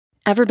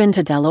Ever been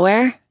to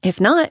Delaware?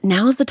 If not,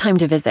 now's the time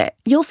to visit.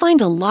 You'll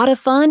find a lot of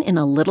fun in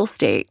a little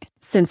state.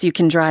 Since you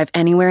can drive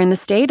anywhere in the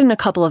state in a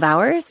couple of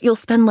hours, you'll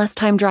spend less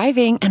time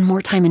driving and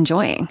more time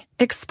enjoying.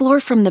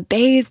 Explore from the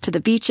bays to the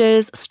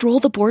beaches,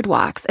 stroll the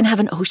boardwalks, and have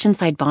an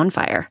oceanside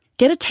bonfire.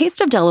 Get a taste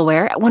of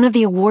Delaware at one of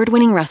the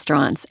award-winning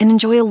restaurants and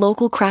enjoy a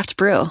local craft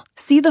brew.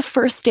 See the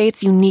first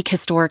state's unique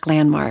historic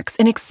landmarks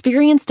and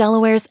experience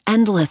Delaware's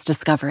endless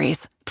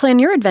discoveries. Plan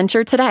your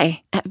adventure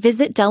today at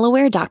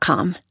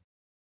visitdelaware.com.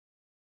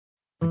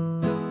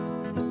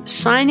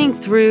 Shining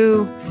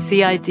through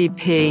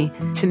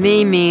CIDP to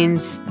me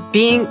means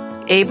being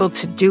able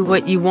to do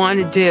what you want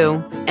to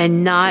do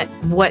and not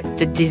what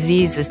the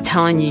disease is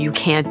telling you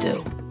can't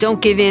do.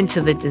 Don't give in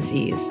to the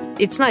disease.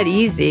 It's not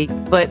easy,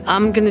 but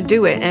I'm going to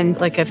do it. And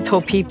like I've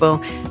told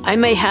people, I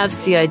may have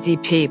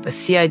CIDP, but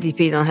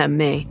CIDP don't have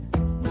me.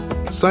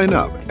 Sign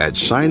up at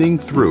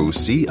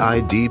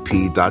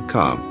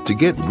shiningthroughcidp.com to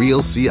get real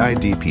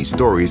CIDP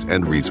stories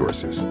and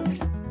resources.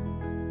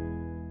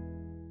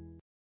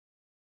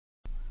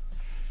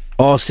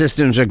 All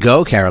systems are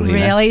go, Carolina.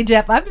 Really,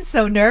 Jeff? I'm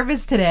so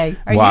nervous today.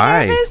 Are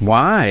Why? you nervous?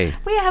 Why?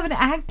 We have an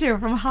actor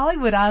from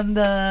Hollywood on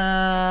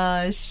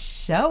the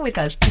show with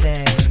us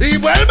today. Y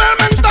vuelve el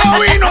mentado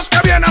vinos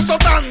que viene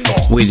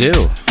azotando. We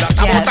do. La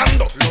está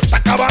botando, lo está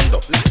acabando,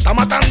 la está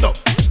matando.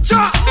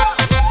 ¡Ya!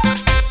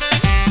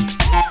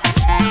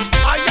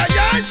 ¡Ay, ay,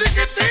 ay,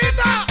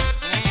 chiquitita!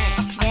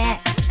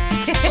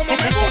 Como me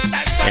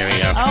gusta eso. There we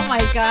go. Oh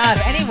my God!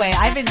 Anyway,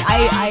 I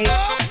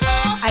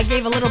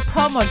gave a little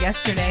promo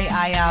yesterday.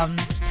 I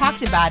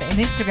talked about it on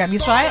Instagram. You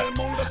saw it?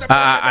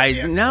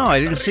 No, I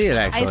didn't see it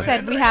actually. I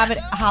said we have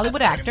a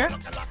Hollywood actor.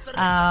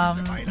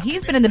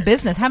 He's been in the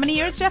business. How many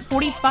years, Jeff?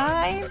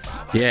 45?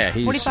 Yeah,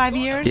 he's 45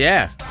 years?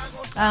 Yeah.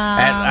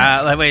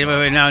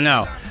 Wait,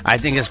 no. I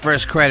think his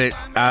first credit.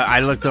 I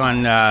looked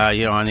on,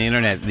 on the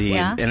internet.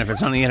 And if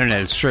it's on the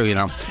internet, it's true.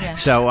 Yeah.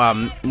 So,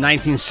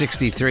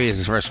 1963 is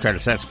his first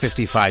credit. So that's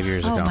 55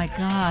 years ago. Oh my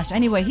gosh!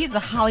 Anyway, he's a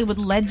Hollywood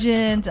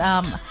legend.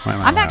 I'm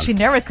actually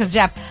nervous because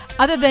Jeff,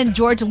 other than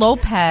George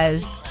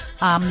Lopez,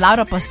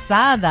 Laura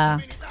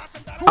Posada.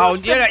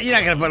 You're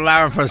not going to put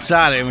Laura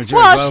Posada in with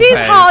George Well,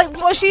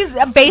 Lopez. she's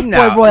a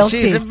baseball royalty.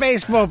 She's a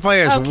baseball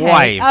player's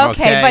wife.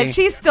 Okay, but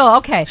she's still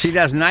okay. She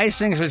does nice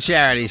things for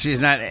charity. She's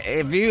not.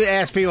 If you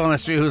ask people on the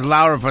street who's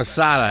Laura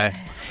Posada,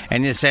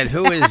 and you said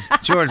who is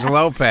George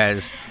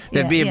Lopez,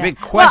 there'd be a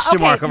big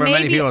question mark over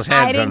many people's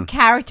heads. I didn't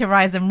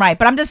characterize him right,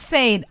 but I'm just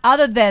saying.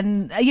 Other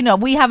than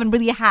we haven't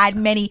really had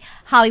many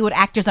Hollywood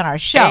actors on our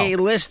show.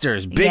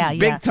 A-listers,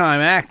 big time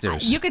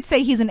actors. You could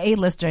say he's an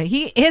A-lister.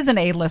 He is an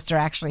A-lister.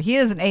 Actually, he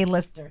is an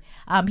A-lister.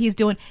 He's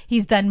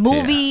done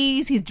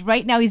movies. Yeah.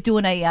 Right now he's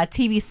doing a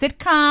TV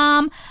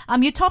sitcom.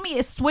 You told me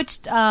it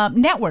switched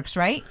networks,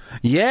 right?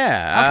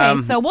 Yeah.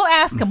 Okay, so we'll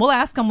ask him. We'll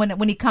ask him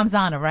when he comes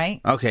on. All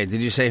right. Okay.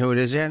 Did you say who it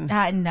is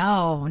yet?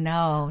 No.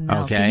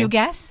 Okay. Can you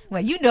guess?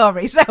 Well, you know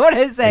already. So what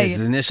I say?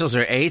 His initials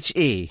are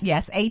H-E.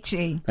 Yes,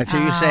 H-E. That's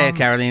how you say it,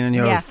 Carolina, in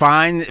your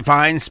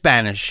fine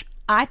Spanish.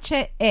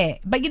 H-E.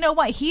 But you know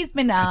what? He's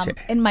been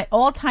in my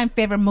all-time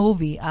favorite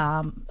movie,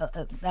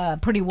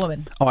 Pretty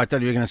Woman. Oh, I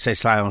thought you were going to say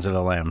Silence of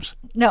the Lambs.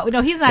 No,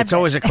 he's not. It's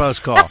always a close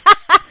call.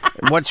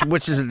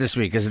 Which is it this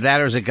week? Is it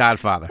that or is it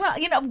Godfather? Well,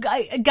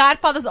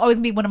 Godfather's always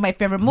been one of my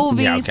favorite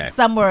movies. Yeah, okay.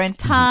 Somewhere in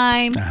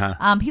Time.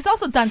 Uh-huh. He's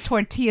also done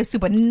Tortilla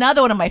Soup,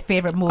 another one of my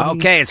favorite movies.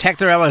 Okay, it's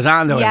Hector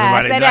Elizondo,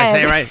 yes, everybody. Did I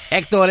say it right?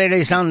 Hector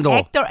Elizondo.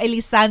 Hector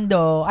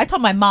Elizondo. I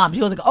told my mom.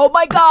 She was like, "Oh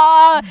my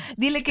God,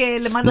 dile que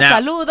le mando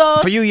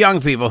saludos." For you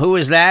young people, who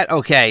is that?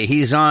 Okay,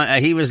 he's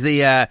on. He was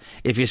the.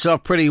 If you saw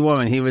Pretty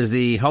Woman, he was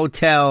the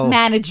hotel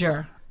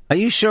manager. Are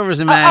you sure it was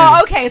a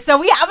manager? Okay.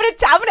 So I'm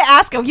gonna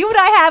ask him. You and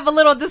I have a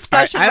little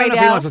discussion I don't know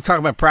now. if he wants to talk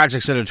about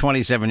projects that are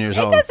 27 years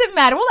old. It doesn't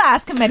matter. We'll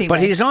ask him anyway. But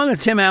he's on the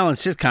Tim Allen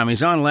sitcom.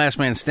 He's on Last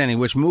Man Standing,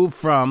 which moved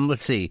from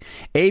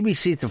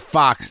ABC to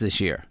Fox this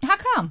year. How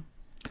come?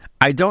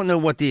 I don't know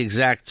what the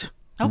exact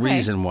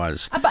reason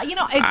was. But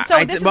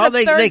this is a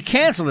third. They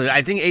canceled it.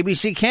 I think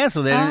ABC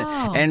canceled it,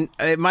 and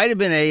it might have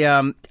been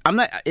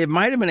It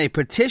might have been a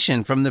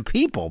petition from the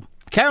people.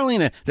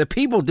 Carolina, the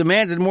people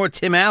demanded more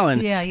Tim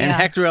Allen and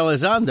Hector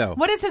Elizondo.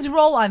 What is his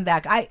role on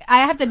that? I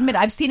have to admit,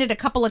 I've seen it a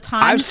couple of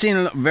times. I've seen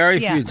it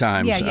very few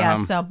times.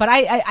 But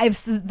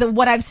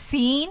what I've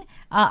seen,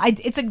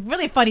 it's a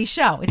really funny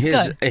show. It's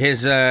good.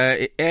 His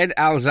Ed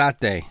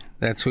Alzate,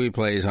 that's who he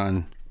plays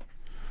on.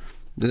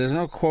 There's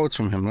no quotes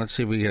from him. Let's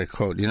see if we get a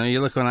quote.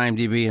 You look on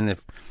IMDb, and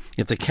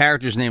if the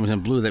character's name is in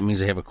blue, that means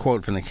they have a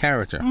quote from the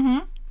character.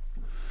 Mm-hmm.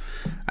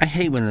 I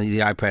hate when the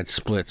iPad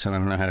splits, and I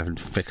don't know how to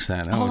fix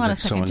that. Hold on a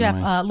second, Jeff.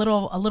 A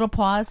little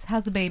pause.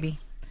 How's the baby?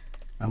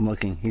 I'm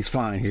looking. He's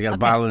fine. He's got a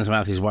bottle in his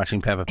mouth. He's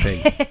watching Peppa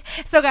Pig.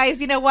 So, guys,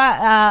 you know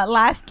what?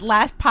 Last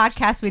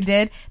podcast we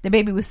did, the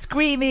baby was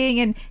screaming,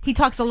 and he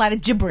talks a lot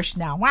of gibberish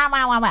now. Wah,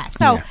 wah, wah, wah.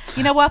 So,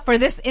 you know what? For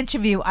this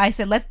interview, I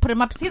said, let's put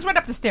him up. He's right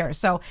up the stairs.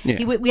 So,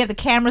 we have the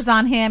cameras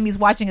on him. He's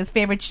watching his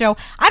favorite show.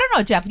 I don't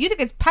know, Jeff. Do you think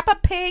it's Peppa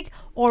Pig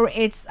or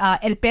it's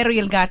El Perro y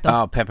el Gato?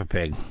 Oh, Peppa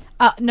Pig.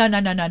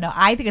 No.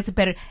 I think it's a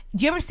better.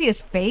 Do you ever see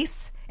his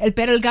face? El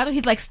Perro Delgado.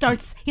 He's like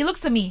he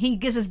looks at me. He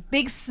gives this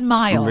big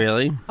smile.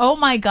 Really? Oh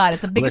my God!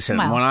 It's a big Listen,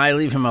 smile. when I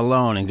leave him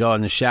alone and go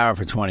in the shower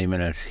for 20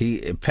 minutes,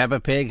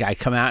 Peppa Pig, I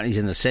come out and he's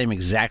in the same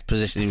exact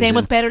position. Same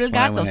with Perro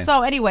Delgado. Delgado.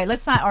 So anyway,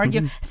 let's not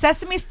argue.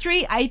 Sesame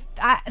Street. I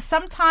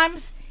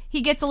sometimes he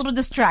gets a little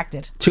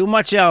distracted. Too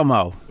much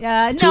Elmo.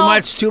 No.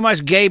 Too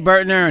much gay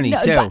Bert and Ernie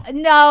too.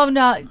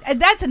 No.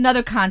 That's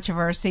another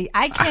controversy.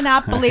 I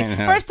cannot believe.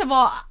 First of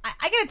all,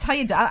 I got to tell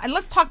you,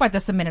 let's talk about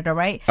this a minute, all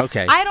right?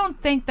 Okay. I don't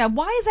think that.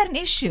 Why is that an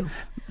issue?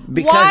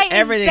 Because why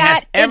everything is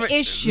that has an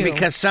issue?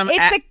 Because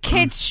it's a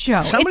kids show.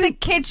 It's a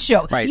kids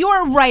show. Right.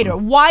 You're a writer.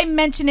 Why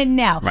mention it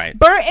now? Right.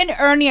 Bert and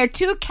Ernie are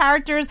two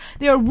characters.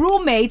 They're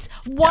roommates.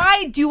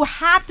 Why do you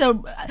have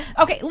to?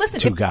 Okay,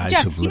 listen. Two guys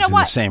Jeff, who've lived in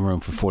the same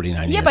room for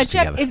 49 years. Yeah, but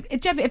together.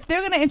 Jeff, if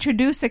they're going to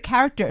introduce a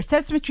character,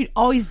 Sesame Street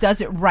always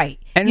does it right.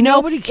 And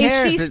nobody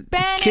cares. Is she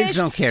Spanish? Kids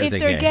don't care if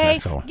they're gay.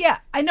 That's all. Yeah,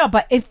 I know.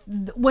 But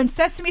when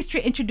Sesame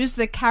Street introduces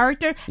a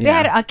character, they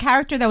had a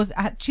character that was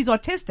she's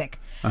autistic,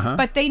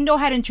 but they know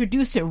how to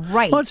introduce it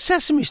right. Well, it's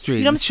Sesame Street.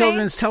 You know what I'm saying?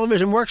 Children's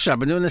Television Workshop.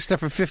 Been doing this stuff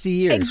for 50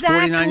 years.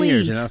 Exactly. 49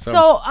 years. You know.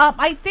 So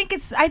I think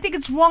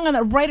it's wrong on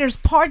the writer's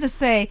part to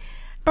say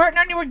Bert and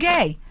Ernie were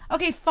gay.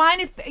 Okay, fine.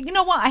 If you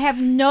know what, I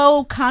have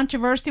no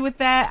controversy with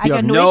that. I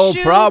got no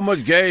issue. problem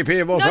with gay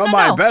people. Some of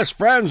my best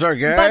friends are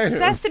gay. But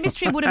Sesame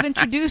Street would have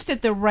introduced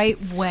it the right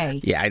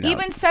way. Yeah, I know.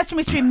 Even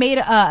Sesame Street made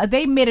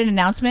an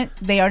announcement.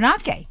 They are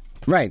not gay.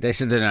 Right, they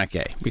said they're not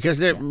gay because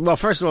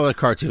first of all, they're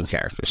cartoon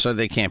characters, so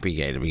they can't be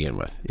gay to begin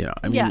with. You know,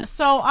 I mean, yeah.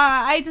 So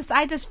I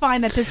just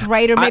find that this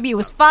writer maybe he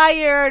was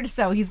fired,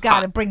 so he's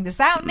got to bring this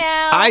out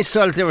now. I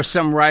saw that there was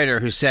some writer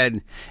who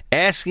said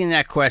asking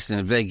that question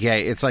if they're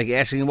gay, it's like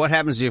asking what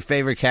happens to your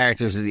favorite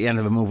characters at the end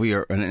of a movie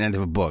or at the end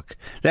of a book.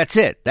 That's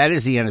it. That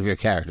is the end of your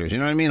characters. You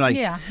know what I mean? Like,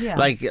 yeah.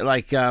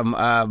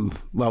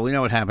 Well, we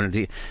know what happened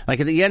at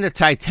the end of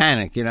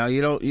Titanic. You know,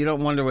 you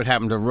don't wonder what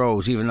happened to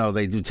Rose, even though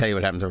they do tell you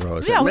what happened to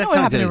Rose. Yeah, we know what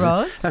happened to Rose.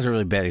 That's a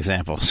really bad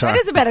example. Sorry. That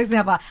is a bad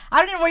example.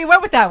 I don't know where you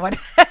went with that one.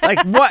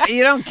 Like what?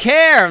 You don't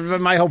care.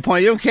 But my whole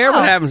point, you don't care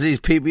what happens to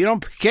these people. You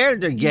don't care that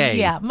they're gay.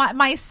 Yeah,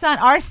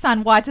 our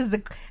son watches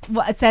the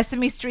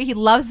Sesame Street. He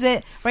loves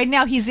it. Right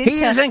now, he's into. He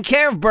doesn't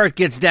care if Bert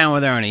gets down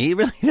with Ernie. He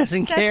really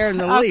doesn't care in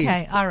the least.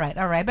 Okay, all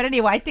right. But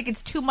anyway, I think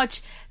it's too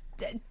much.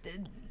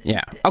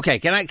 Yeah. Okay.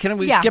 Can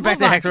we Yeah, get back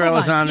to move Hector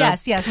on. Elizondo?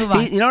 Yes, move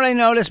on. You know what I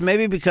noticed?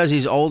 Maybe because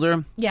he's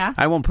older. Yeah.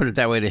 I won't put it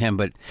that way to him,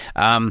 but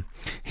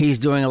he's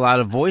doing a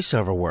lot of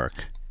voiceover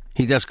work.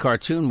 He does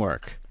cartoon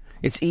work.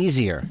 It's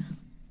easier.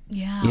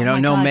 Yeah, you know,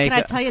 no makeup.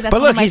 Can I tell you that's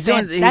but one look,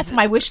 of my that's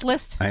my wish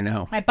list. I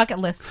know, my bucket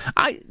list.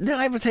 Did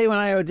I ever tell you when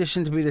I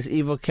auditioned to be this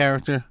evil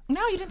character?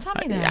 No, you didn't tell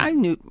me that. I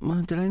knew.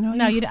 Well, did I know?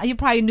 No, you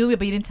probably knew it,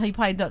 but you didn't tell. You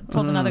probably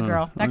told another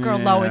girl. That girl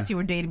Lois, you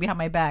were dating behind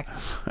my back.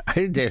 I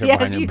did date her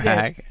behind your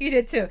back. Did. You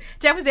did too.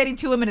 Jeff was dating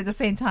two women at the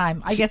same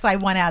time. I guess I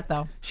won out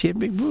though. She had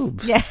big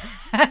boobs. Yeah,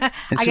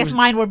 I guess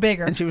mine were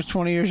bigger. And she was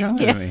 20 years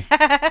younger than me.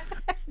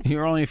 You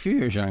were only a few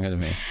years younger than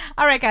me.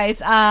 All right, guys.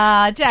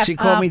 Jeff. She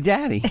called me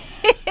Daddy.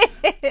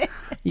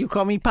 You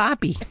call me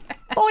Poppy.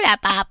 Hola,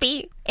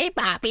 Papi. Hey,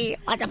 Papi.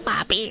 What's up,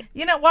 Papi?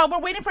 You know, while we're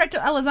waiting for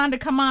Elizondo to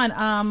come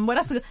on, what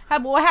else?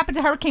 What happened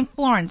to Hurricane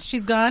Florence?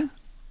 She's gone?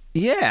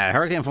 Yeah,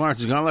 Hurricane Florence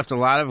is gone. Left a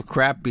lot of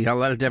crap behind, a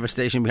lot of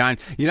devastation behind.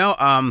 You know,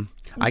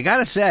 I got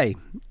to say...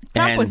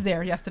 Trump was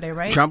there yesterday,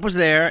 right? Trump was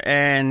there,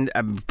 and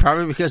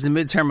probably because the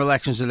midterm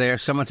elections are there,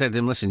 someone said to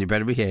him, listen, you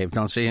better behave.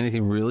 Don't say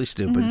anything really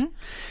stupid. Mm-hmm.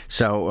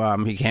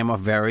 So he came off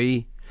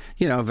very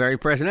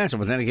presidential.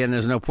 But then again,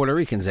 there's no Puerto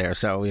Ricans there.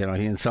 So,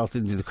 he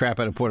insulted the crap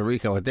out of Puerto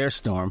Rico with their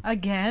storm.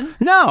 Again?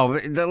 No,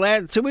 the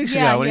last 2 weeks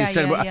ago when he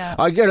said,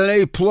 I get an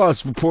A+ for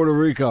Puerto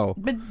Rico.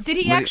 But did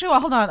he actually,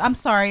 hold on, I'm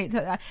sorry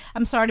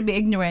to be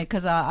ignorant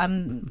because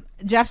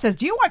Jeff says,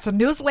 do you watch the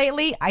news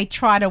lately? I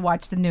try to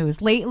watch the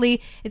news.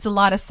 Lately, it's a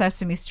lot of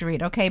Sesame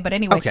Street, okay? But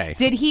anyway,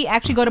 Did he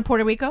actually go to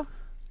Puerto Rico?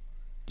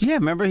 Yeah,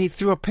 remember he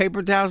threw up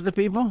paper towels to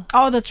people?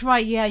 Oh, that's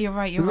right. Yeah, you're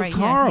right. It looked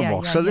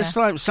horrible. So this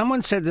time,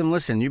 someone said to him,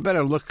 listen, you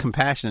better look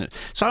compassionate.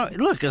 So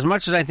look, as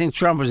much as I think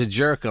Trump was a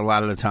jerk a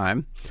lot of the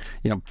time,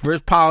 for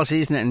his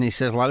policies, and he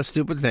says a lot of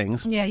stupid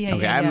things. Yeah.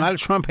 I'm not a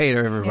Trump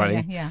hater,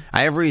 everybody. Yeah.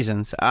 I have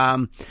reasons.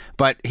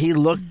 But he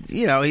looked,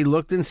 he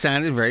looked and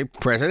sounded very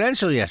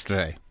presidential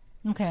yesterday.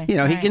 Okay.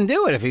 He can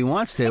do it if he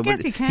wants to, but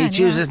he can. He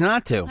chooses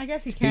not to. I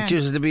guess he can. He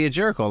chooses to be a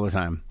jerk all the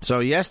time.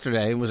 So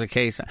yesterday was a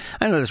case.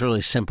 I know it's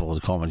really simple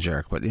to call him a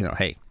jerk, but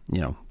hey,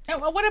 Well,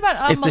 what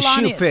about if the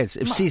Melania? shoe fits,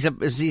 if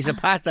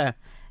Zapata,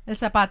 El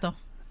zapato.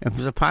 If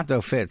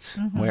Zapato fits,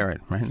 wear it.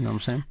 Right? You know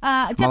what I'm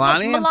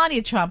saying?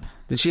 Melania Trump.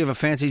 Did she have a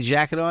fancy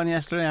jacket on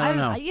yesterday? I don't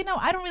know.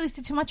 I don't really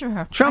see too much of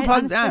her. Trump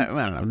hugged. I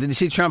don't know. Did you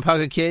see Trump hug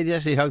a kid?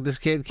 Yes, he hugged this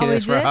kid. Kid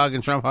asked for a hug,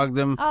 and Trump hugged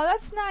him. Oh,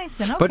 that's nice.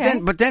 And okay.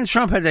 But then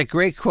Trump had that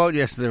great quote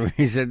yesterday where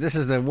he said, "This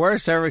is the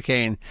worst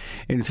hurricane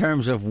in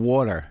terms of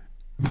water."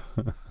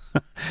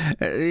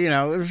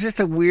 It was just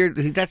a weird.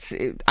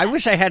 I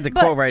wish I had the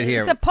quote right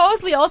here.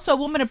 Supposedly, also a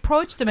woman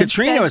approached him.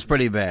 Katrina was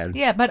pretty bad.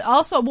 Yeah, but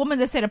also a woman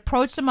that said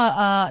approached him.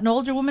 An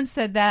older woman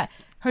said that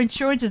her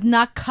insurance is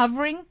not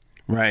covering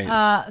Right.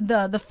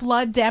 The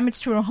flood damage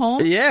to her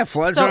home. Yeah,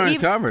 floods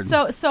aren't covered.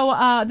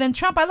 So then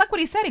Trump, I like what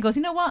he said. He goes,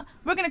 you know what?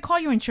 We're going to call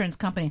your insurance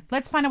company.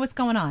 Let's find out what's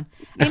going on.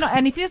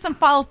 And if he doesn't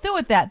follow through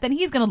with that, then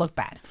he's going to look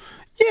bad.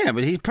 Yeah,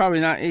 but he's probably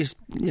not. He's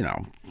probably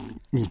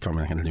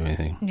not going to do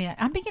anything. Yeah,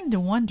 I'm beginning to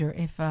wonder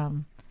if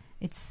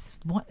it's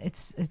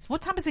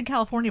what time is it in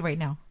California right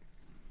now?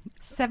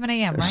 7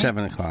 a.m. Right?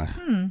 7 o'clock.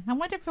 I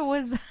wonder if it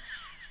was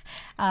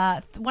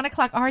 1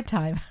 o'clock our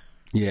time.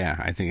 Yeah,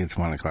 I think it's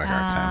 1 o'clock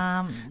our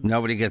time.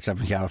 Nobody gets up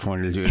in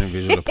California to do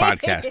interviews with a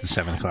podcast at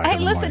 7 o'clock in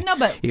the morning. No,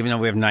 but even though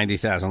we have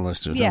 90,000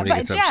 listeners, nobody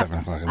gets up at 7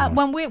 o'clock in the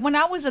morning. When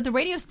I was at the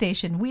radio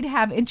station, we'd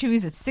have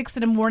interviews at 6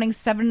 in the morning,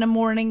 7 in the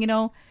morning.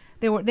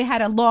 They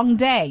had a long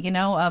day,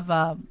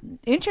 of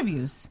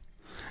interviews.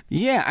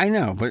 Yeah, I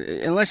know, but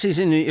unless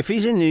if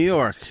he's in New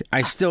York,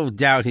 I still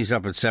doubt he's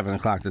up at 7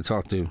 o'clock to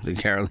talk to the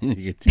Carolina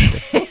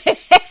Cadillo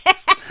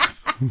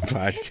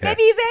podcast.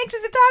 Maybe he's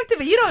anxious to talk to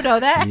me. You don't know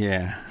that.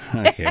 Yeah.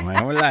 Okay, my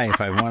whole life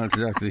I wanted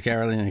to talk to the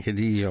Carolina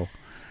Cadillo.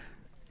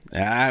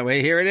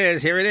 Wait, here it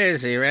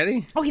is. Are you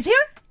ready? Oh, he's here?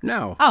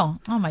 No. Oh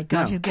my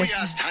gosh. No.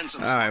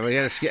 All right, we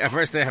got to skip.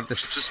 First, I have to.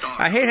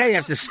 I hate how you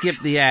have to skip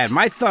the ad.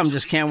 My thumb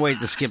just can't wait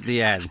to skip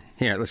the ad.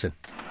 Here, listen.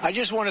 I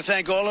just want to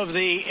thank all of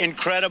the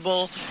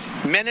incredible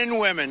men and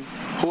women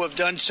who have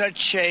done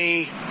such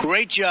a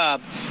great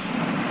job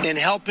in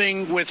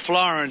helping with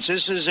Florence.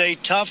 This is a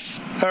tough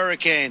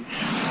hurricane,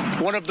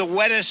 one of the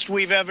wettest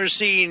we've ever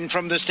seen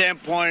from the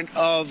standpoint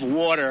of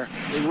water.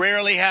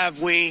 Rarely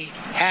have we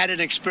had an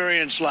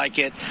experience like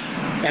it.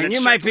 And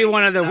you might be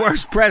one of the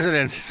worst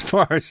presidents as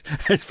far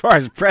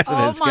as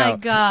presidents go. Oh my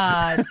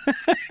God.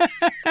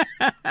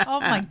 Oh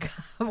my God.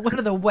 One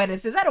of the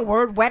wettest. Is that a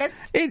word? Wettest?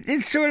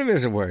 It sort of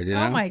is a word,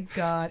 Oh my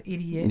God,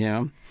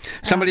 idiot.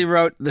 Somebody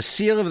wrote, the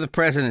seal of the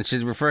president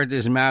should refer to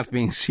his mouth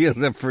being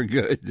sealed up for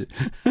good.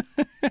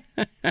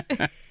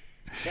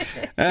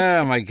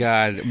 Oh, my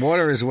God.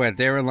 Water is wet.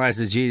 Therein lies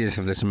the genius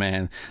of this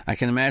man. I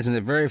can imagine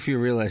that very few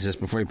realized this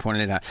before he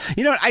pointed it out.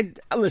 You know what?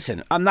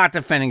 Listen, I'm not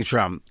defending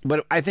Trump,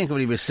 but I think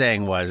what he was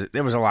saying was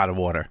there was a lot of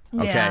water.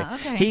 Okay. Yeah,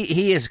 okay.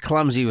 He is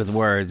clumsy with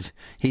words.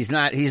 He's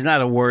not a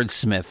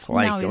wordsmith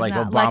like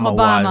Obama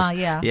was.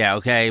 Yeah. Yeah,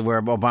 okay,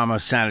 where Obama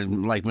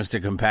sounded like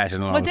Mr.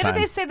 Compassion all the time. But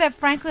didn't they say that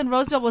Franklin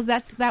Roosevelt was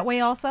that way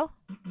also?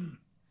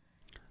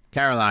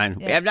 Caroline.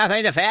 We have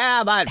nothing to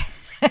fear, but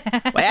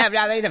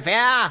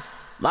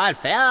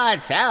fear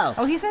itself.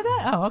 Oh, he said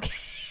that? Oh, okay.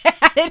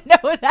 I didn't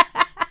know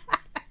that.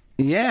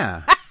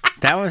 Yeah,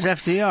 that was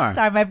FDR.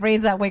 Sorry, my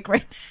brain's not awake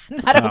right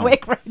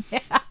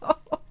now.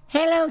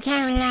 Hello,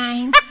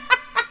 Caroline.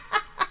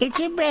 It's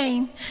your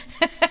brain.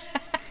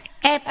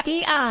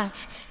 FDR.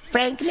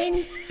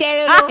 Franklin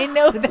Delano I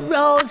know that.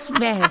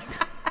 Roosevelt.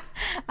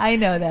 I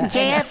know that.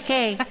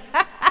 JFK.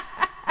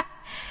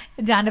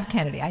 John F.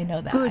 Kennedy. I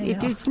know that. Good. It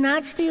does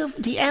not steal.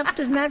 The F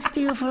does not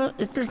steal for.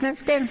 It does not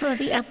stand for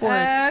the F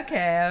word.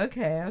 Okay.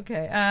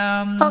 Okay,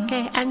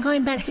 I'm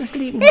going back to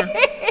sleep now.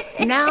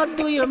 Now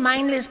do your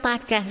mindless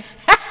podcast.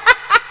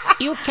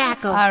 You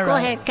cackle. All right. Go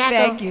ahead,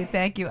 cackle.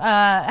 Thank you.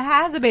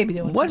 How's the baby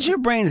doing? What's your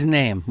brain's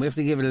name? We have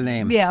to give it a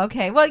name. Yeah.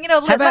 Okay. Well,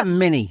 how about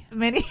Minnie?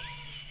 Minnie.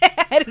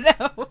 I don't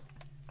know.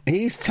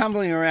 He's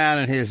tumbling around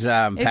in his Is he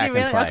pack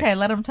really? and play. Okay,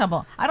 let him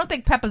tumble. I don't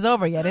think Peppa's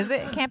over yet, is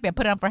it? It can't be. I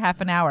put it on for half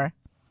an hour.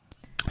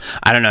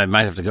 I don't know. I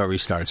might have to go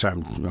restart. Sorry,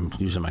 I'm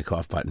using my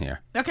cough button here.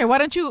 Okay, why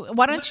don't you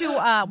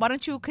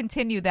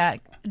continue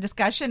that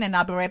discussion, and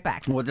I'll be right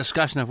back. What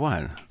discussion of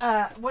what?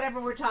 Whatever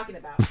we're talking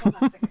about. Hold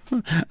on a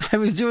second. I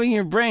was doing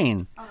your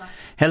brain.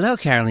 Hello,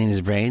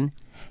 Carolina's brain.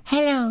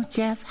 Hello,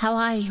 Jeff. How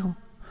are you?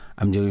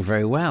 I'm doing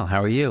very well.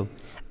 How are you?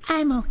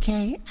 I'm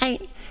okay. I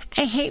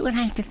hate when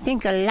I have to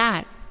think a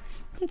lot.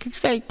 I think it's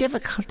very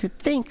difficult to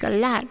think a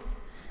lot.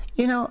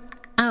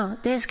 Oh,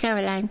 there's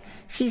Caroline.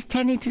 She's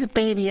tending to the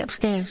baby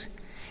upstairs.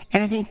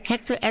 And I think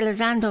Hector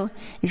Elizondo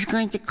is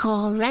going to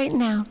call right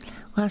now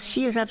while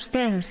she is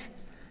upstairs.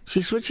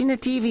 She's switching the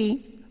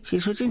TV.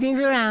 She's switching things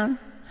around.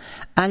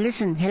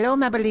 Listen, hello,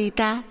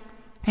 Mabelita.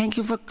 Thank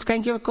you for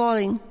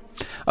calling.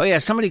 Oh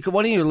yeah,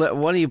 one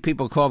of you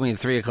people called me at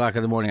 3 o'clock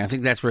in the morning. I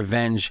think that's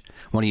revenge.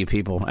 One of you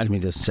people. I didn't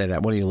mean to say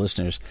that. One of you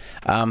listeners.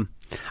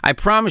 I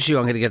promise you,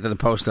 I'm going to get to the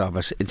post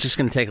office. It's just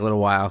going to take a little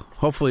while.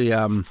 Hopefully,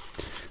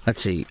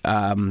 let's see.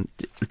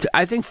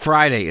 I think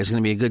Friday is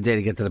going to be a good day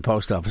to get to the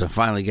post office and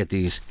finally get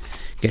these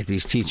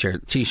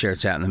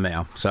t-shirts out in the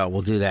mail. So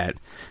we'll do that.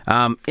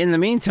 In the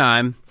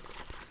meantime,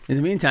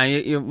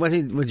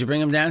 would you bring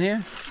them down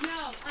here?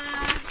 No,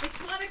 it's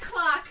 1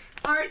 o'clock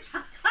our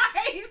time.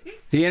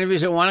 The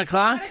interview's at 1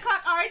 o'clock? 1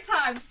 o'clock our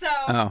time, so...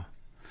 Oh,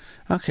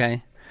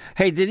 okay.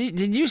 Hey,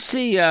 did you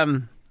see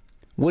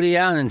Woody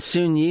Allen and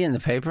Soon Yi in the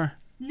paper?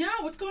 No,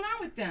 what's going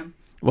on with them?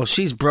 Well,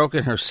 she's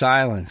broken her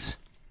silence.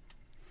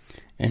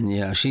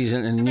 And, she's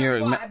in New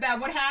York... About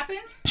what happened?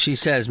 She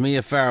says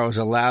Mia Farrow is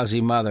a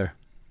lousy mother.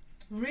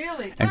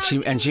 Really?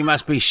 And she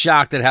must be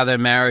shocked at how their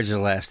marriage is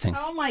lasting.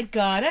 Oh, my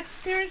God. That's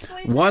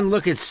seriously... One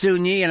look at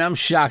Soon Yi, and I'm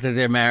shocked that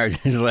their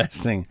marriage is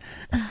lasting.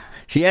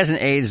 She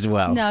hasn't aged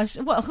well. No.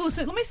 Well, who's?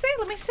 Let me see.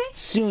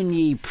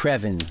 Sunyi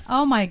Previn.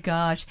 Oh my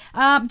gosh.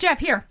 Jeff,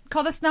 here,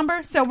 call this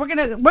number. So we're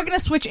gonna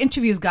switch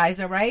interviews, guys.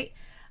 All right.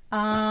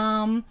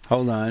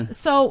 Hold on.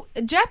 So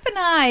Jeff and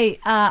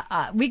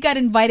I, we got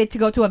invited to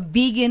go to a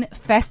vegan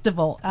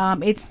festival.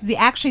 It's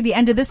actually the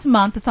end of this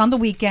month. It's on the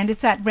weekend.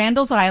 It's at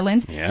Randall's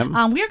Island. Yeah.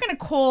 We are going to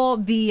call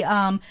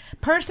the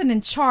person in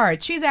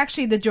charge. She's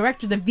actually the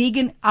director of the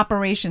vegan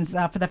operations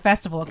for the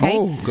festival. Okay.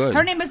 Oh, good.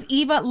 Her name is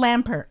Eva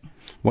Lampert.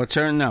 What's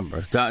her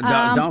number?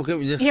 Don't give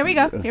me just. Here we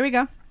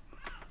go.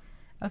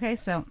 Okay,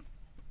 so.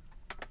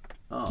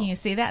 Can you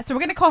see that? So we're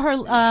going to call her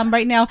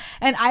right now.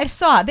 And I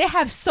saw they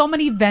have so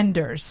many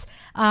vendors.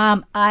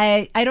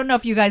 I don't know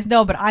if you guys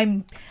know, but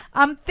I'm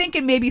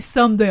thinking maybe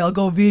someday I'll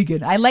go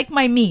vegan. I like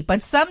my meat,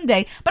 but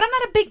someday. But I'm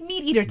not a big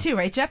meat eater too,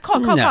 right, Jeff?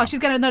 Call. She's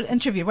got another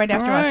interview right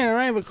after us. All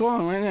right, we're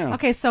calling right now.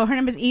 Okay, so her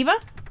name is Eva.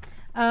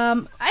 I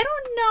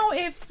don't know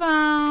if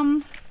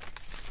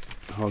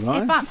Hold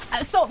on.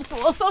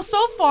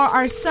 so far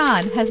our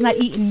son has not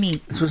eaten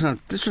meat. This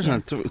was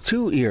on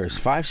 2 ears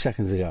 5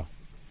 seconds ago.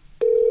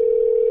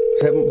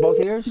 Is that both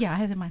ears? Yeah, I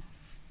have it in mine.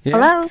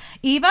 Yeah. Hello?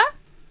 Eva?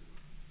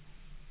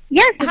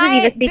 Yes, this is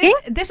Eva speaking.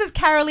 This is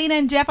Carolina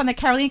and Jeff on the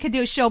Carolina Can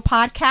Do a Show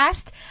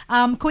podcast.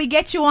 Can we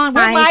get you on?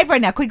 We're Hi. live right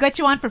now. Can we get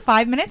you on for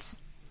 5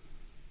 minutes?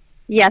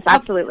 Yes,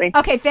 absolutely.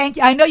 Okay, thank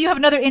you. I know you have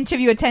another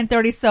interview at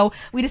 10:30, so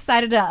we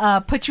decided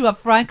to put you up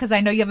front because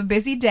I know you have a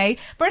busy day.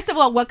 First of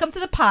all, welcome to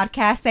the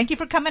podcast. Thank you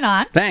for coming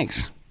on.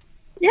 Thanks.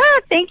 Yeah,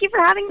 thank you for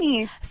having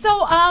me.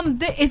 So,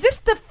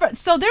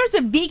 so there's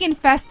a vegan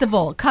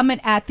festival coming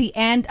at the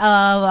end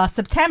of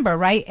September,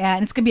 right?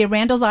 And it's going to be at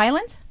Randall's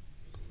Island?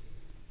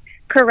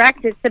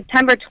 Correct. It's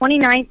September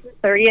 29th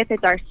and 30th.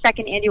 It's our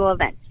second annual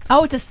event.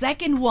 Oh, it's a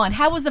second one.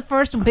 How was the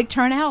first one? Big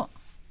turnout?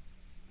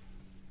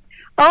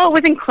 Oh, it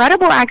was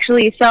incredible,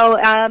 actually. So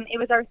it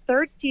was our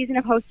third season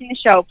of hosting the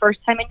show, first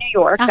time in New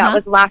York. That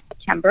was last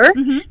September.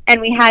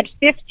 And we had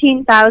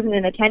 15,000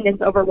 in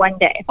attendance over one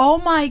day. Oh,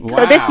 my God.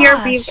 So this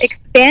year we've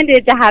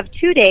expanded to have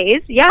 2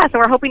 days. Yeah, so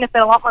we're hoping to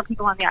fit a lot more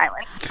people on the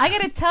island. I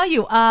got to tell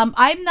you,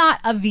 I'm not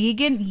a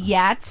vegan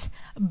yet.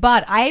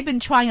 But I've been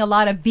trying a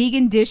lot of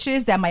vegan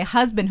dishes that my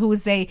husband, who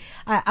is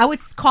I would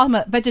call him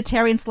a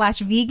vegetarian /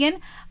 vegan.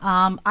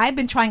 I've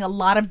been trying a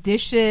lot of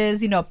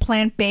dishes,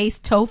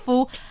 plant-based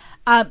tofu.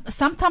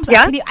 Sometimes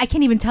I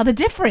can't even tell the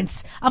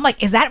difference. I'm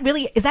like, is that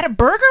a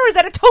burger or is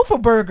that a tofu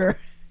burger?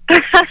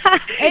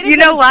 You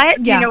know what?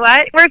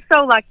 We're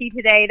so lucky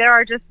today. There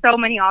are just so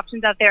many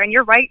options out there. And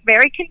you're right,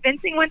 very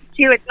convincing ones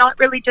too. It's not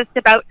really just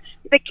about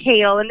the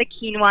kale and the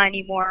quinoa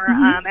anymore.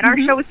 And our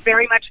show is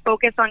very much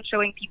focused on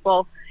showing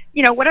people,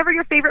 whatever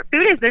your favorite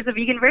food is, there's a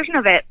vegan version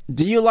of it.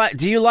 Do you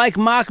like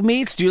mock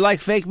meats? Do you like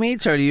fake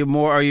meats, or are you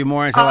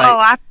more into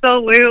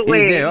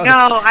absolutely. You do? Okay.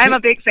 No, I'm a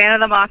big fan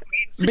of the mock meats.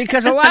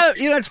 Because a lot of,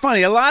 it's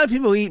funny, a lot of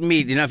people eat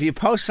meat. If you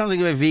post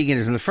something about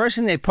veganism, the first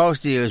thing they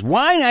post to you is,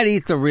 why not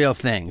eat the real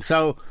thing?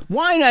 So,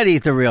 why not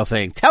eat the real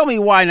thing? Tell me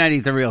why not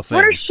eat the real thing.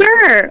 For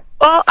sure.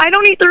 Well, I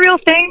don't eat the real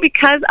thing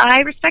because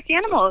I respect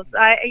animals.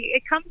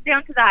 It comes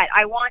down to that.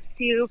 I want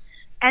to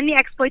end the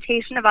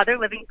exploitation of other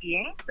living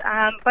beings.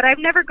 But I've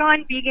never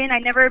gone vegan. I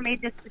never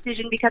made this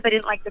decision because I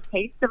didn't like the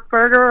taste of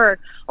burger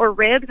or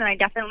ribs, and I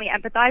definitely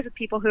empathize with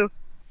people who,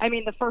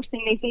 the first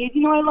thing they say is,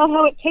 I love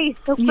how it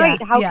tastes. So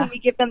great. How can we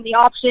give them the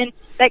option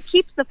that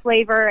keeps the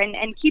flavor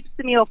and keeps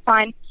the meal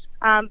fun,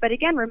 but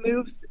again,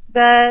 removes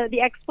the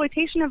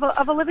exploitation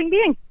of a living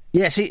being?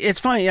 Yeah, see, it's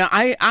funny.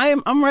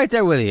 I'm right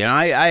there with you.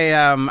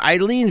 I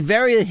lean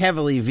very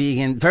heavily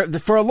vegan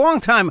for a long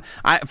time.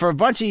 For a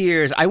bunch of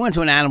years, I went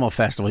to an animal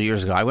festival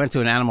years ago. I went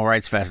to an animal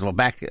rights festival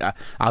back.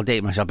 I'll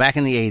date myself, back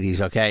in the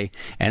 '80s. Okay,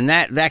 and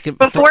that could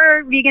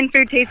before vegan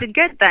food tasted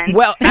good. Then,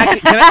 well, can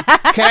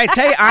I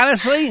tell you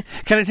honestly?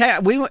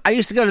 I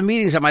used to go to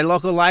meetings at my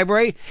local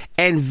library,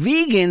 and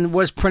vegan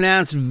was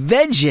pronounced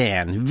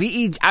vegan.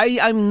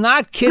 I'm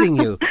not kidding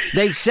you.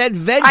 They said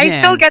vegan.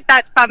 I still get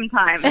that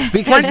sometimes,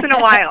 once in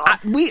a while.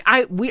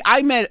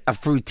 I met a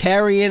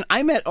fruitarian.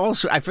 I met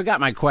also, I forgot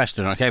my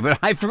question, okay, but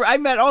I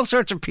met all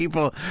sorts of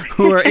people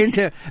who are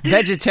into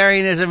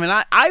vegetarianism,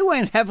 and I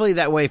went heavily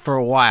that way for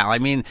a while.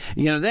 Then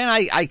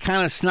I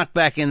kind of snuck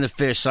back in the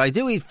fish. So I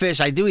do eat fish.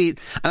 I do eat,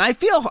 and I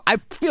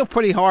feel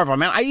pretty horrible,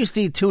 man. I used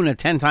to eat tuna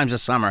 10 times a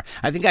summer.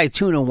 I think I ate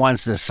tuna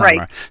once this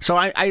summer. Right. So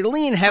I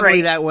lean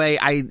heavily that way.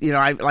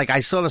 I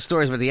saw the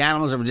stories about the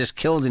animals that were just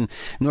killed in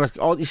North.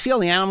 You see all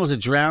the animals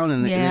that drowned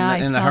in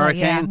the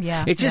hurricane.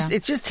 It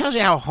just tells you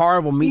how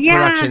horrible meat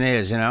production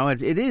is.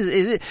 It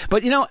is.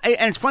 But and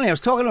it's funny. I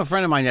was talking to a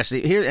friend of mine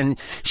yesterday here, and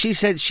she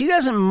said she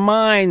doesn't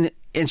mind.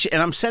 And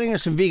I'm sending her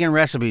some vegan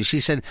recipes. She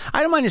said,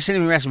 I don't mind just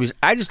sending me recipes.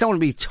 I just don't want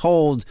to be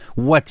told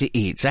what to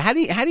eat. So how do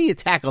you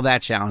tackle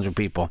that challenge with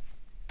people?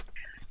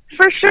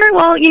 For sure.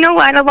 Well, you know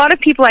what? A lot of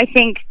people, I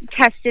think,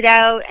 test it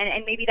out,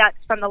 and maybe that's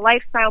from the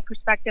lifestyle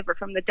perspective or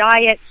from the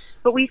diet.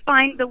 But we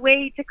find the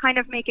way to kind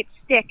of make it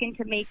stick and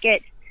to make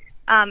it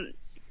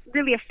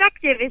really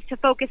effective is to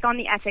focus on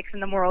the ethics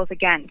and the morals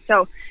again.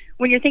 So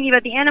when you're thinking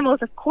about the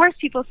animals, of course,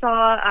 people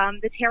saw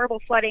the terrible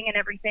flooding and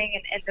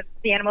everything, and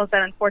the animals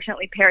that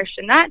unfortunately perished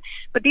in that.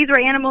 But these were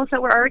animals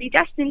that were already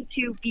destined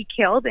to be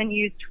killed and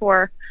used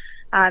for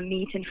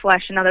meat and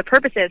flesh and other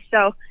purposes.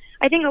 So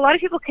I think a lot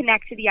of people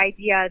connect to the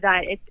idea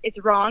that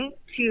it's wrong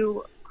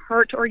to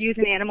hurt or use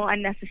an animal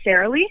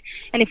unnecessarily.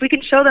 And if we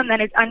can show them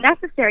that it's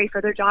unnecessary for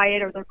their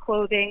diet or their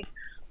clothing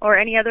or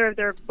any other of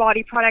their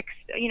body products,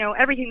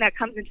 everything that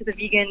comes into the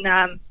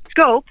vegan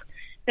scope,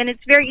 then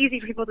it's very easy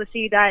for people to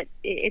see that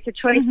it's a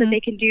choice that they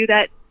can do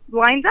that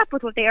lines up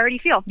with what they already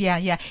feel.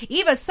 Yeah.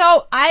 Eva,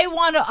 so I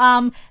want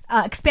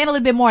to expand a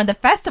little bit more on the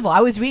festival. I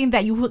was reading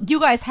that you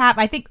guys have,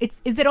 I think,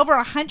 is it over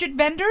 100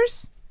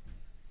 vendors?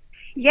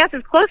 Yes,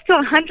 it's close to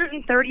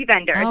 130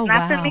 vendors. Oh, and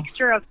that's wow. a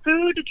mixture of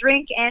food,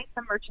 drink, and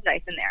some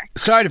merchandise in there.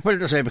 Sorry to put it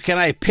this way, but can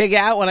I pig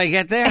out when I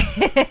get there?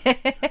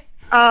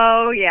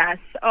 Oh, yes.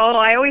 Oh,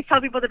 I always tell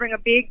people to bring a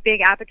big,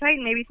 big appetite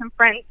and maybe some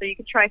friends so you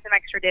can try some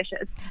extra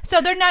dishes. So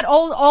they're not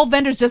all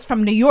vendors just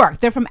from New York.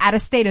 They're from out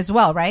of state as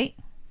well, right?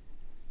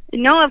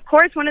 No, of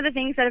course, one of the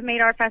things that have made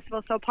our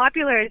festival so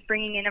popular is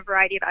bringing in a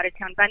variety of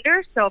out-of-town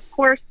vendors. So, of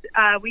course,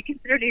 we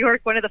consider New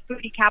York one of the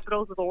foodie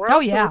capitals of the world. Oh,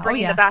 yeah. So we're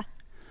bringing the best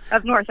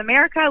of North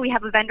America. We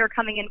have a vendor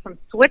coming in from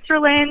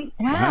Switzerland.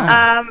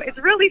 Wow. It's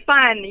really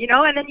fun,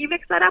 and then you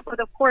mix that up with,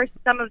 of course,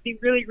 some of the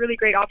really, really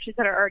great options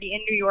that are already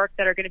in New York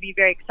that are going to be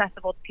very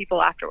accessible to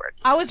people afterwards.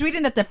 I was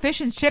reading that the fish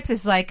and chips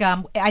is like,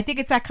 I think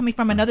it's not coming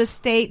from another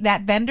state,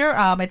 that vendor.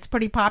 It's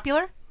pretty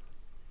popular.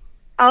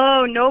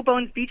 Oh, No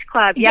Bones Beach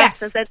Club. Yes.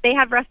 So that they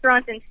have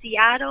restaurants in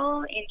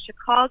Seattle, in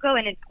Chicago,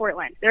 and in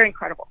Portland. They're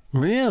incredible.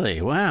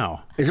 Really?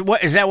 Wow. Is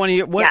that one of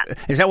your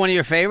is that one of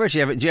your favorites? Do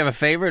you have a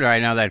favorite? Or I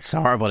know that's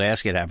horrible to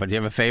ask you that, but do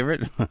you have a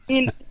favorite?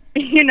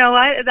 You know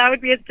what? That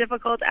would be as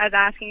difficult as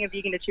asking a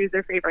vegan to choose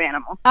their favorite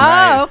animal. Oh,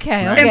 Right.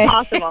 okay.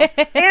 Impossible.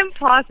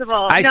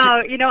 Impossible.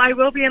 I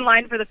will be in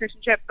line for the fish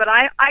and chips, but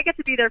I get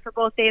to be there for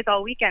both days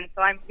all weekend,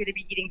 so I'm going to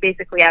be eating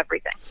basically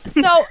everything.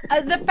 So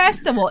the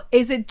festival,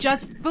 is it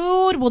just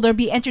food? Will there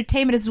be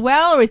entertainment as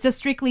well, or is it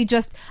strictly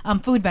just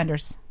food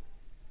vendors?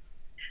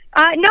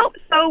 No.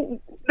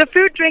 So the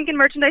food, drink, and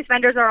merchandise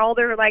vendors are all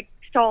their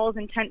stalls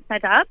and tents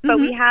set up, but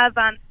we have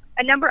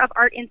a number of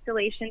art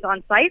installations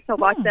on site, so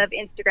lots of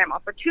Instagram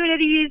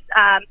opportunities,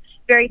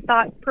 very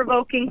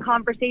thought-provoking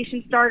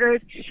conversation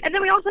starters, and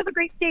then we also have a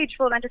great stage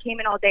full of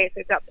entertainment all day. So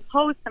we've got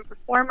hosts and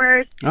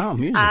performers,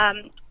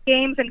 music.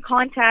 Games and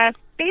contests.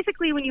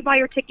 Basically, when you buy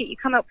your ticket, you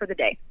come out for the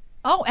day.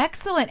 Oh,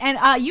 excellent. And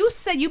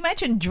you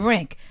mentioned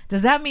drink.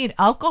 Does that mean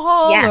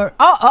alcohol? Yes.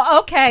 Or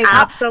okay.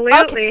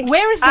 Absolutely. Okay.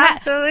 Where is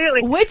that?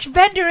 Absolutely. Which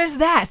vendor is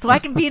that? So I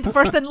can be the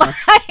first in line.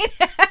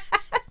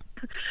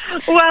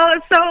 Well,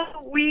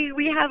 so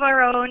we have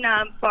our own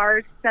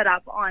bars set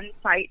up on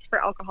site for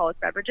alcoholic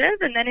beverages.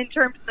 And then in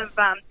terms of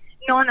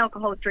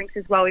non-alcoholic drinks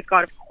as well, we've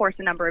got, of course,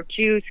 a number of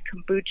juice,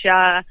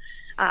 kombucha,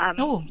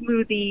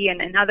 smoothie,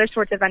 and other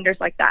sorts of vendors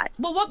like that.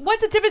 Well,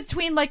 what's the difference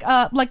between like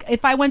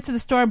if I went to the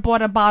store and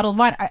bought a bottle of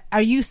wine,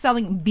 are you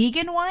selling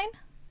vegan wine?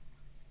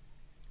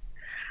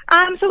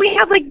 So we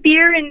have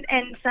beer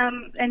and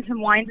some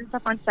wines and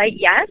stuff on site.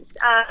 Yes,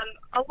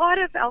 a lot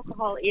of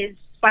alcohol is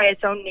by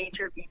its own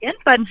nature vegan,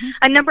 but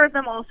a number of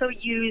them also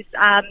use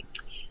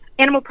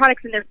animal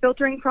products in their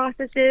filtering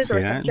processes,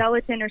 or some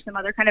gelatin or some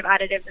other kind of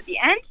additives at the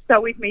end. So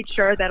we've made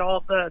sure that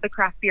all the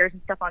craft beers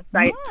and stuff on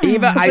site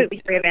Eva,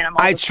 completely free of animals.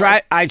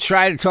 I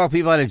try to talk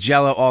people out of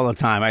Jell-O all the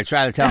time. I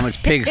try to tell them it's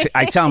pigs.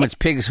 I tell them it's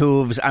pigs'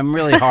 hooves. I'm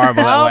really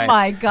horrible that way. Oh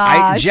my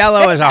gosh!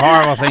 Jell-O is a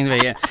horrible thing to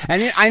be.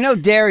 And I know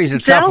dairy's a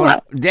tough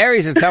one.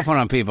 Dairy's a tough one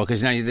on people because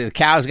the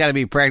cow's got to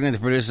be pregnant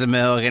to produce the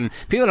milk, and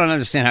people don't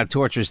understand how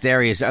torturous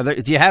dairy is.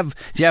 Do you have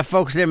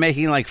folks there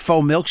making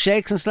faux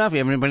milkshakes and stuff? You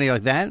have anybody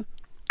like that?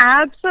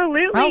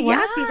 Absolutely, oh, wow.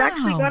 Yes.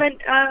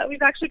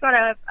 We've actually got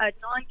a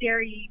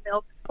non-dairy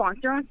milk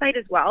sponsor on site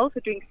as well, so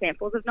doing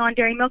samples of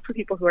non-dairy milk for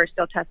people who are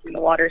still testing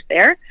the waters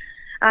there.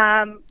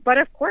 But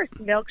of course,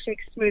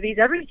 milkshakes, smoothies,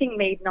 everything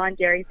made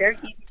non-dairy, very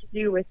easy to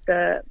do with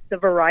the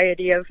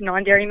variety of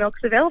non-dairy milks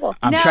available.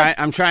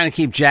 I'm trying to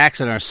keep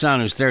Jackson, our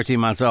son, who's 13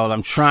 months old.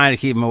 I'm trying to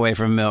keep him away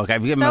from milk.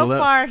 I've given him a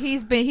little. So far,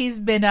 he's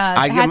been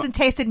hasn't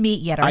tasted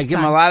meat yet. I give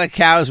him a lot of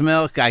cow's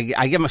milk. I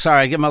give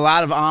him a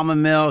lot of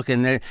almond milk,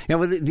 and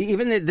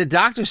even the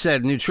doctor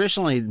said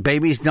nutritionally,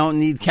 babies don't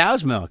need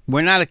cow's milk.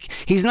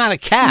 He's not a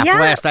calf. Yeah.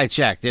 Last I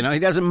checked, he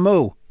doesn't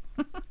moo.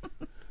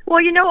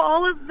 Well,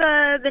 all of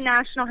the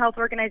national health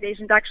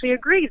organizations actually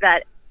agree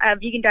that a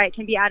vegan diet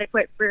can be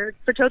adequate for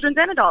children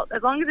and adults.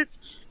 As long as it's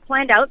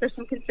planned out, there's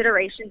some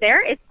consideration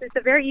there. It's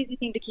a very easy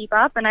thing to keep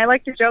up. And I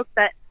like to joke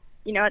that,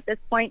 at this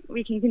point,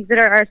 we can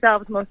consider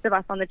ourselves, most of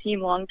us on the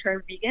team,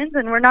 long-term vegans,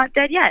 and we're not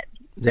dead yet.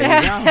 There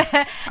you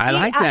go. I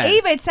like that.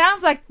 Eva, it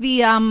sounds like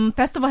the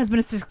festival has been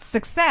a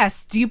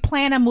success. Do you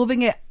plan on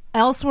moving it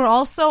elsewhere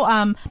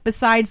also,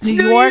 besides New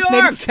York?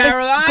 Maybe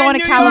Caroline, going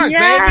to California?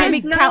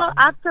 Yes,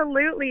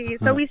 absolutely.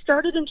 So we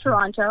started in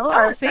Toronto.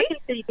 Our second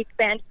city to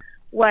expand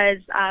was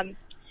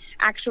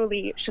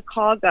actually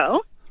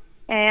Chicago.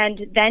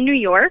 and then New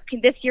York.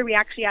 This year we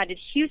actually added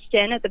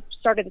Houston at the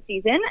start of the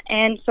season.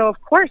 And so, of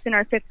course, in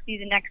our 5th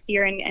season next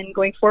year and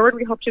going forward,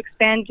 we hope to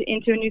expand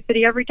into a new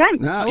city every time.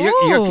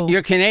 No,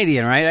 you're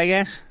Canadian, right, I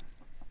guess?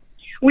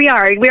 We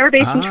are based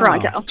in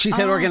Toronto. She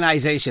said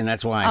organization,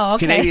 that's why. Oh,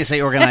 okay. Canadians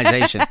say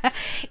organization.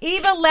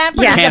 Eva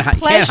Lampert, Can't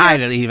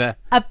hide it, Eva.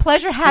 A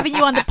pleasure having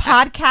you on the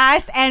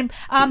podcast. And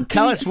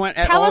tell us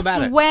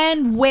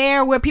when,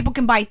 where people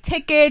can buy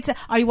tickets.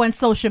 Are you on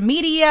social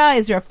media?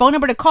 Is there a phone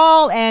number to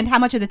call? And how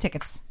much are the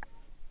tickets?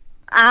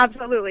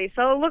 Absolutely.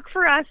 So look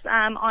for us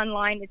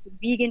online. It's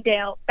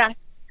Vegandale Fest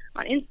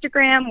on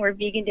Instagram. We're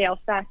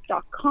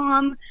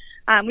vegandalefest.com.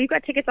 We've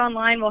got tickets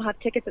online. We'll have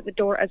tickets at the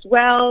door as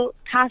well.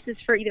 Passes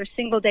for either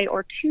single day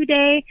or 2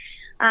 day.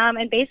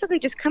 And basically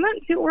just come out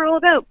and see what we're all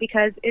about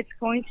because it's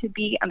going to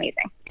be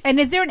amazing. And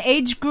is there an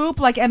age group?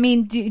 Like, I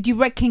mean,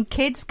 can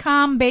kids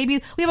come,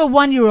 baby? We have a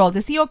 1-year-old.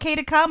 Is he okay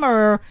to come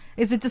or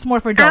is it just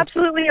more for adults?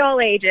 Absolutely all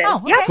ages. Oh,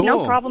 okay. Yeah, Cool.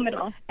 no problem at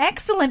all.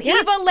 Excellent. Yeah.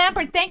 Eva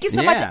Lampert, thank you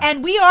so Yeah. much.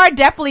 And we are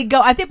definitely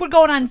I think we're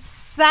going on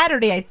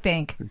Saturday, I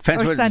think.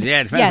 Depends Or when, Sunday. yeah,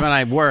 it depends Yes. when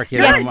I work. You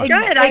Yes, know,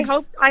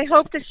 Good. I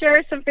hope to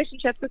share some fish and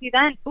chips with you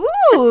then.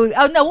 Ooh.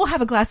 Oh, no, we'll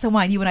have a glass of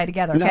wine, you and I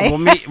together, No, okay?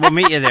 we'll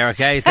meet you there,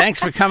 okay? Thanks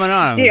for coming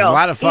on. It was a Deal.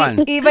 lot of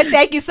fun. Eva,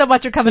 thank you so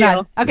much for coming Deal.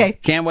 on. Okay.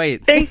 Can't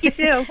wait. Thank you,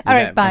 too. All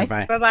right, bye.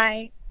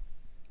 Bye-bye.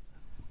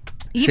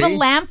 Eva See?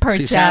 Lampert.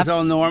 She sounds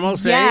all normal,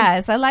 see?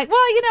 Yes, I like.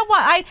 Well, you know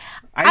what?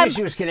 I knew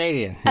she was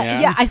Canadian.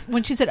 Yeah.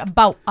 When she said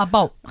about.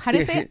 How do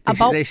you say it?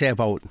 About. They say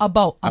about.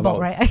 About, About.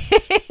 right?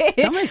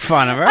 Don't make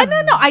fun of her.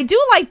 No, I do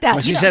like that.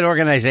 When she said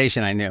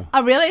organization, I knew.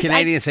 Oh, really?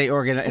 Canadians say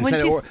organization. When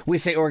Instead of she's- we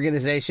say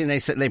organization,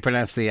 they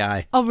pronounce the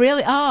I. Oh,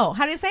 really? Oh,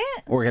 how do you say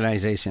it?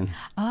 Organization.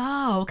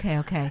 Oh,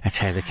 okay. That's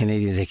how the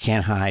Canadians, they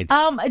can't hide.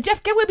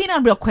 Jeff, get Webin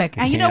on real quick.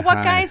 And you know Yeah, what,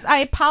 hi. guys? I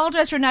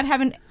apologize for not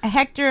having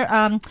Hector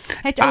I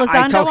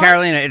Elizondo told on.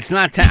 Carolina, it's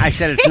not 10. I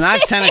said, it's not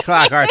 10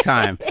 o'clock our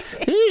time.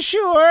 Are you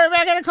sure?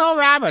 I got to call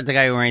Robert, the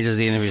guy who arranges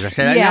the interviews. I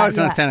said, no, it's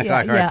not 10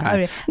 o'clock our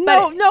time. Okay.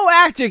 No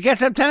actor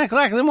gets up 10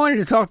 o'clock in the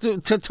morning to talk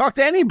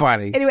to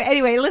anybody.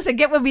 Anyway, listen,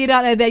 get Webin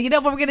on. And then, you know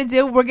what we're going to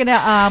do? We're going to,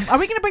 are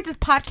we going to break this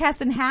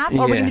podcast in half?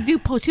 Or are we Yeah. going to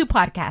do 2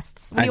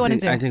 podcasts? What do you want to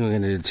do? I think we're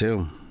going to do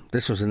 2.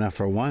 This was enough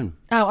for 1.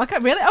 Oh, okay,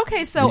 really?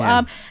 Okay, so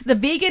Yeah. the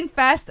Vegan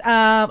Fest,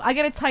 I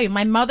got to tell you,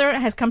 my mother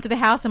has come to the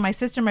house and my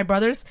sister and my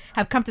brothers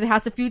have come to the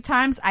house a few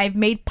times. I've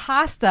made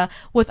pasta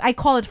with, I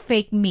call it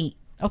fake meat.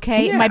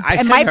 Okay, Yeah, my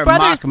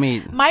mock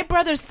meat. My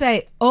brothers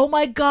say, "Oh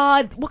my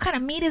God, what kind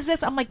of meat is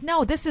this?" I'm like,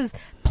 "No, this is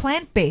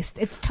plant-based.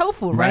 It's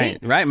tofu, right?"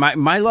 Right.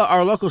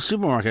 Our local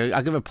supermarket,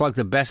 I'll give a plug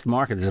to Best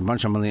Market. There's a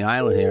bunch of them on the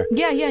island here.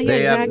 Yeah,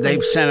 exactly.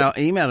 They've sent an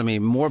email to me,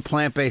 more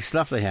plant-based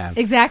stuff they have.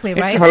 Exactly,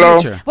 It's right? the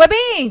Hello. future.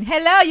 Webin,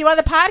 hello, you're on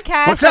the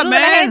podcast. What's up, Saluda la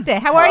man? gente.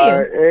 How are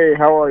you? Hey,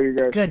 how are you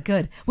guys?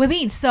 Good.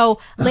 Webin, so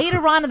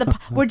later on in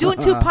we're doing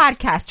 2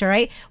 podcasts, all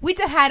right? We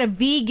just had a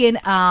vegan,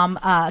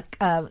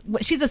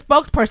 she's a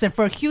spokesperson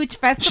for a huge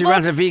festival. She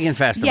runs a vegan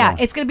festival. Yeah,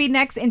 it's going to be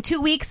next in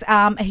 2 weeks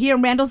here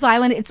in Randall's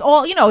Island. It's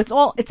all,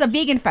 it's a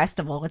vegan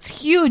festival.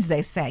 It's huge,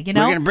 they say, We're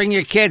going to bring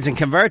your kids and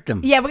convert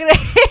them. Yeah, we're going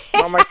to.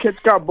 No, my kids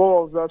got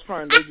balls. That's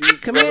fine.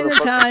 Come here,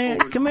 Natalia.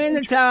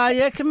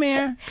 Come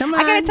here. Come on.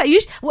 I gotta tell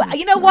you,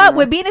 you know what?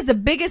 Webin is the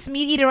biggest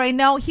meat eater I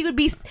know. You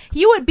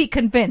would be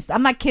convinced.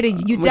 I'm not kidding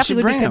you. You We definitely should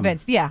would be bring 'em.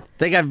 convinced. Yeah.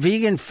 They got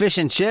vegan fish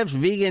and chips,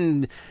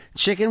 vegan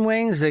chicken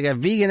wings. They got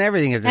vegan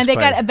everything at this And they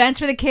place. got events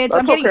for the kids.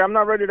 That's okay. I'm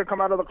not ready to come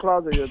out of the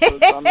closet yet.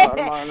 So I'm not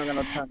going to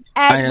attend.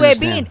 I And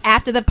understand. Webin,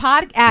 after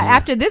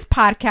this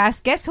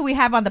podcast, guess who we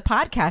have on the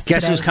podcast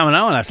Guess today? who's coming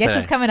on with us Guess today?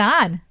 who's coming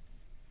on?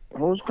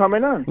 Who's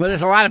coming on? Well,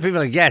 there's a lot of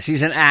people to guess.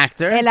 He's an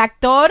actor. El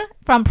actor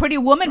from Pretty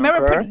Woman.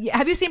 Remember, Okay.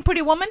 have you seen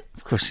Pretty Woman?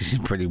 Of course, he's a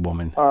pretty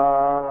woman.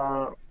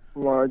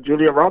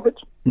 Julia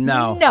Roberts?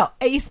 No. No,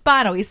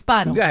 Hispano.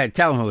 Go ahead.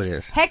 Tell him who it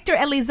is. Hector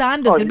Elizondo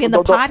is going to be in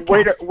the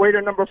podcast.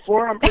 Waiter number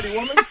 4 on Pretty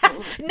Woman?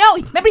 No,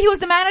 remember he was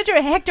the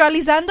manager, Hector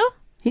Elizondo?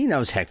 He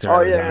knows Hector. Oh,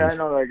 Elizondo. yeah, I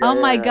know that guy. Oh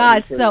my Yeah, God!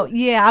 he's So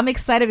yeah, I'm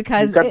excited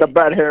because He's got the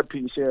bad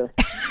hairpiece, yeah.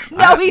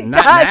 no, he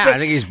Not doesn't. now. I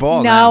think he's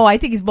bald No, now. I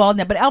think he's bald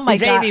now. But oh my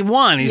He's God,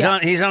 81. He's Yeah.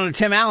 He's on the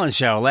Tim Allen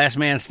show, Last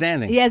Man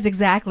Standing. Yes,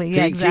 exactly.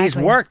 Yeah, exactly. He's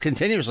worked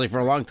continuously for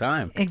a long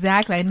time.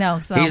 Exactly, I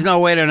know. So He's no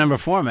waiter number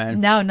 4, man.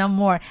 no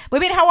more.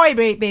 Wait, how are you,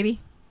 baby?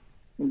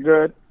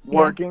 Good. Yeah.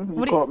 Working. What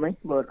You do you- caught me,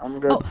 but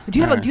I'm good. Oh, do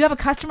you have a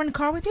customer in the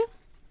car with you?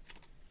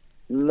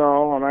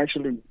 No, I'm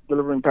actually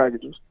delivering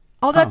packages.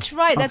 Oh, that's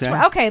right. That's okay.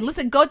 right. Okay,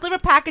 listen, go deliver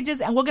packages,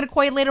 and we're going to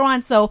call you later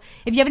on. So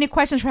if you have any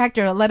questions for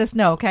Hector, let us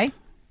know, okay?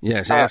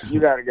 Yes, All right, yes. you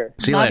got to go.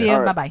 See you Love later. you. All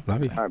right. Bye-bye.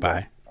 Love you. All right,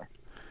 Bye.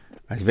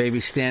 My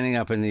baby's standing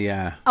up in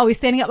the. Oh, he's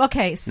standing up.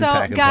 Okay, so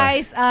Pack and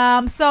guys,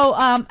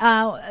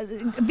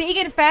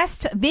 Vegan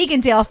Fest,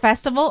 Vegandale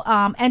Festival,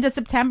 end of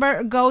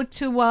September. Go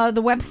to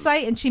the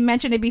website, and she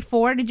mentioned it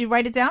before. Did you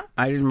write it down?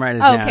 I didn't write it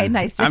Oh, down. okay,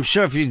 nice. I'm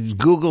sure if you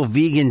Google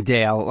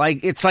Vegandale,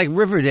 it's like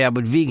Riverdale,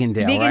 but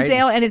Vegandale, right?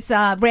 Vegandale, and it's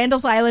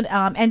Randall's Island.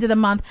 End of the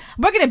month.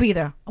 We're gonna be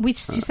there. She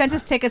sent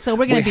us tickets, so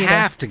we're gonna We be there.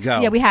 have to go.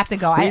 Yeah, we have to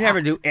go. We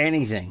never do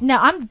anything. No,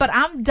 I'm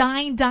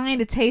dying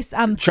to taste.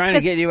 Trying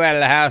to get you out of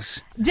the house.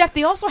 Jeff,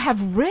 they also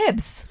have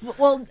ribs.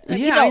 Well,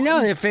 I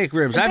know they're fake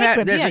ribs. There's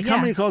a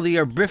company yeah. called the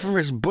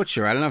Herbivorous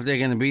Butcher. I don't know if they're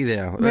going to be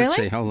there. Really? Let's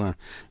see. Hold on.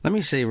 Let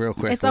me see real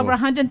quick. It's over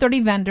 130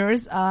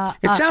 vendors.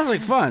 It sounds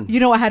like fun. You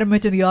know, I had to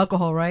mention the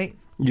alcohol, right?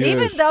 Yes.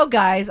 Even though,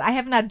 guys, I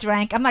have not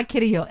drank. I'm not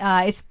kidding you.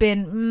 It's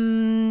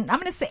been, I'm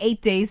going to say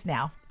 8 days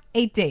now.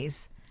 8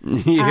 days. You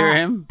hear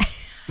him?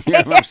 You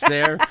hear him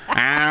upstairs?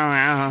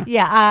 Yeah.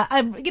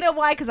 You know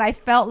why? Because I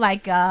felt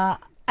like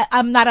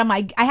I'm not on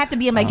my. I have to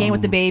be in my game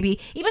with the baby,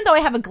 even though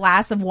I have a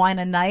glass of wine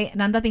a night,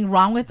 and I'm nothing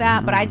wrong with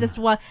that. But I just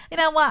want, you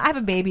know what? I have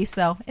a baby,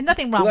 so and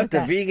nothing wrong with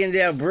that. The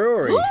Vegandale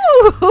Brewery.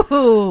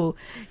 Ooh,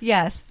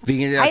 yes.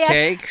 Vegandale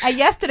cakes.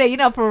 Yesterday, you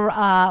know,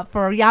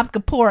 for Yom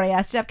Kippur, I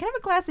asked Jeff, "Can I have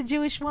a glass of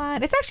Jewish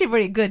wine?" It's actually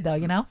very good, though.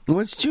 You know.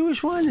 Which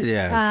Jewish wine did you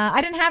have? I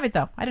didn't have it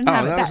though. I didn't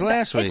have it. That was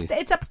last week.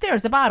 It's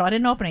upstairs, the bottle. I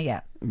didn't open it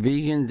yet.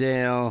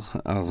 Vegandale.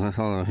 Oh, hold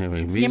on here.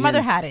 Your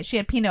mother had it. She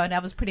had Pinot, and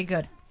that was pretty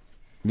good.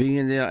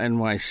 Vegandale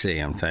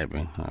NYC, I'm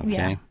typing. Okay.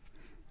 Yeah.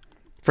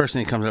 First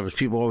thing that comes up is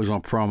people always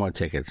want promo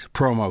tickets.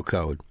 Promo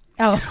code.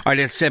 Oh. All right,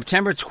 it's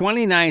September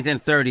 29th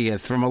and 30th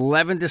from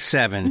 11 to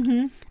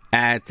 7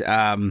 at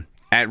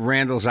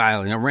Randall's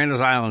Island. Now,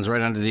 Randall's Island is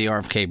right under the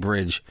RFK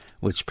Bridge,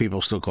 which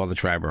people still call the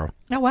Triborough.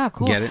 Oh, wow,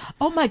 cool. Get it?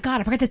 Oh, my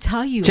God, I forgot to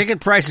tell you.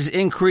 Ticket prices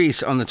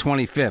increase on the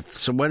 25th.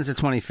 So when's the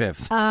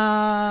 25th?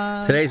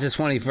 Today's the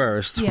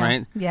 21st,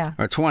 right? Yeah.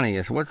 Or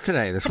 20th. What's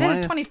today? The 20th?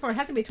 Today's the 24th. It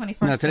has to be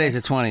 21st. No, today's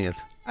the 20th.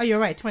 Oh, you're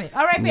right. 20.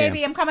 All right,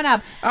 baby, I'm coming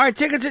up. All right,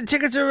 tickets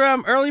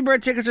are early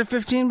bird tickets are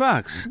 $15.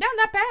 No,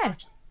 not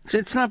bad.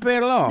 It's not bad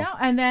at all. No,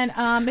 and then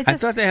I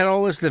thought they had a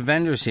whole list of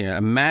vendors here,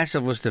 a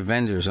massive list of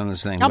vendors on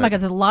this thing. Oh my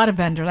God, there's a lot of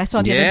vendors. I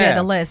saw the other day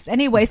the list.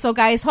 Anyway, so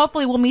guys,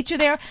 hopefully we'll meet you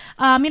there.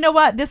 You know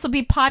what? This will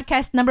be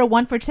podcast number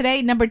 1 for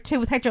today. Number 2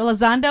 with Hector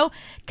Elizondo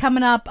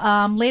coming up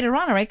later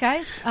on. All right,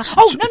 guys. No,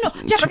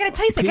 Jeff, I gotta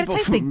taste it.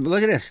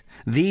 Look at this.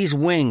 These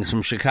wings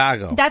from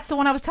Chicago. That's the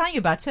one I was telling you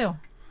about too.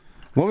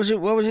 What was it?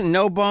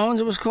 No Bones.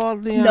 It was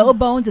called. No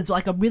Bones is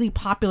like a really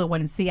popular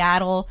one in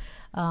Seattle.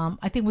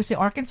 I think we say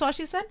Arkansas.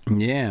 She said.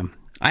 Yeah.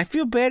 I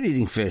feel bad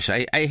eating fish.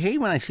 I hate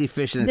when I see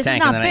fish in the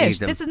tank and then I eat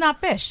them. This is not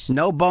fish.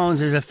 No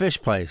Bones is a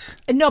fish place.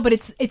 No, but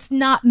it's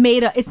not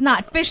made of. It's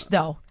not fish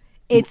though.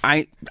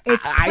 I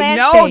plant-based.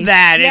 know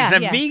that it's a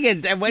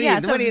vegan. What do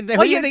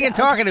you think you're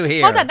talking to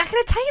here? Hold on, I'm not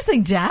going to tell you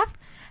something, Jeff.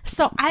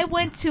 So I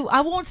went to.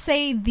 I won't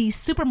say the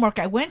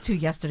supermarket I went to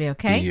yesterday.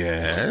 Okay.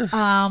 Yes.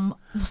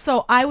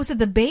 So I was at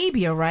the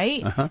baby, all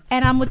right,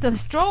 and I'm with the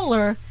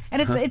stroller.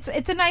 And it's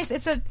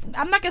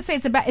I'm not gonna say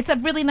it's a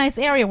really nice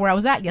area where I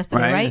was at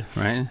yesterday, right?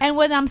 Right. And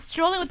when I'm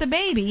strolling with the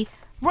baby,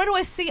 what do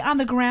I see on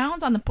the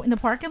grounds in the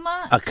parking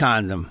lot? A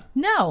condom.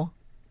 No,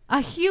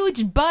 a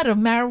huge bud of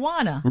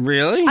marijuana.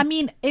 Really? I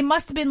mean, it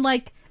must have been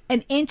like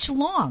an inch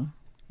long.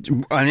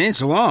 An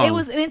inch long? It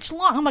was an inch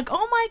long. I'm like,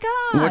 oh my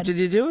God. What did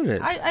you do with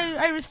it?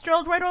 I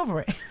strolled right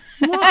over it.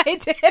 What? I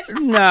did.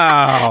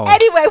 No.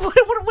 Anyway, what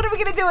are we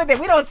going to do with it?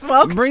 We don't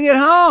smoke. Bring it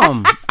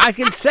home. I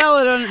can sell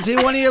it to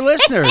one of your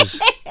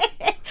listeners.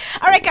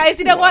 All right, guys,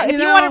 you know what? If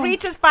you want to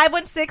reach us,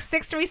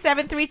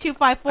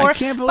 516-637-3254. I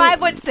can't believe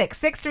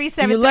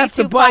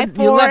 516-637-3254.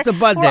 You left the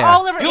bud there. We're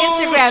all over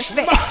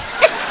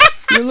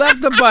Instagram. You left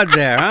the bud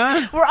there,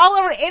 huh? We're all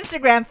over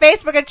Instagram,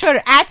 Facebook, and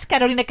Twitter, at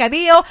Carolina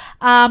Cadillo.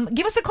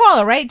 Give us a call,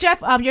 all right, Jeff?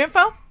 Your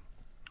info?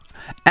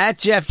 At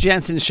Jeff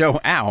Jensen Show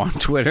on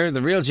Twitter,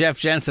 The Real Jeff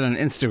Jensen on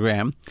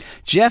Instagram,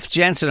 Jeff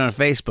Jensen on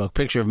Facebook,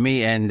 picture of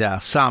me and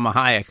Salma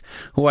Hayek,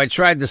 who I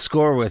tried to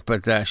score with,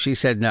 but she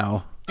said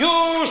no. You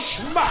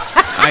schmuck!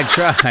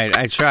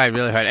 I tried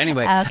really hard.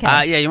 Anyway,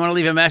 okay. You want to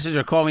leave a message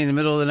or call me in the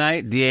middle of the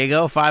night?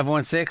 Diego,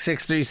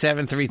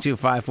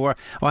 516-637-3254.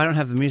 Oh, I don't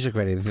have the music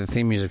ready, the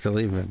theme music to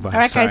leave it. All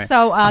right, guys,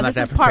 so this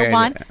is part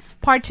 1.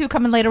 Part 2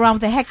 coming later on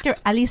with the Hector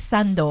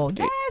Elizondo.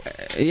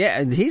 Yes.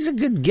 Yeah, he's a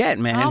good get,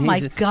 man. Oh,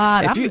 my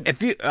God. I was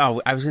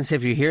going to say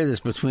if you hear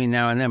this between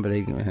now and then, but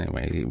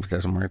anyway, it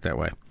doesn't work that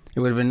way. It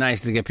would have been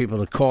nice to get people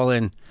to call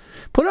in.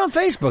 Put it on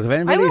Facebook if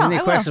anybody has any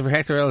questions for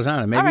Hector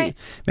Elizondo.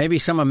 Maybe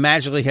someone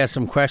magically has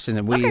some question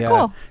that we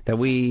that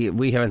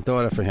we haven't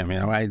thought of for him. You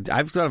know,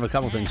 I've thought of a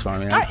couple things for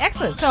him. You know? All right,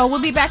 excellent. So we'll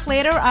be back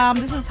later.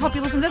 This is hope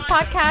you listen to this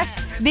podcast.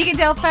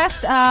 Vegandale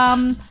Fest,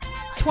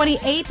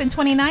 28th and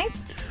 29th.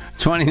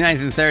 29th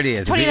and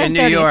 30th. In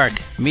New York.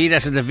 Meet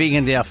us at the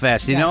Vegandale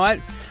Fest. You know what?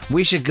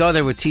 We should go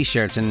there with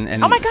T-shirts and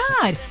oh my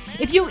God!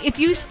 If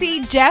you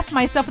see Jeff,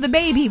 myself, and the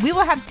baby, we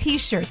will have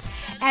T-shirts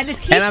and the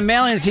T-shirt. And I'm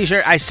mailing a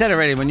T-shirt. I said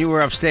already when you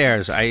were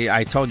upstairs.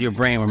 I told your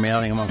brain we're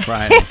mailing them on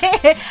Friday. All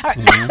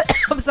right.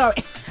 I'm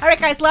sorry. All right,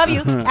 guys, love you.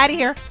 Out of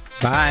here.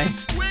 Bye.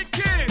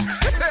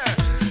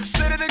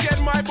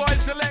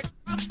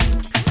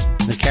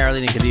 The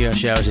Carolina Cadillo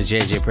Show is a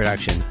JJ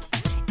production.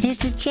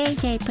 It's a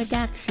JJ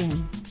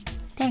production.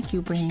 Thank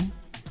you, Brain.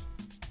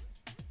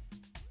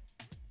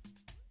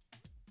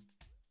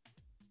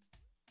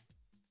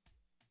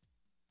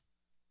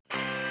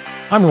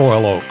 I'm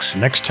Royal Oakes.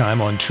 Next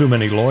time on Too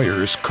Many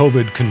Lawyers,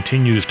 COVID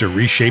continues to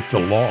reshape the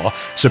law.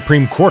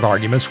 Supreme Court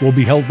arguments will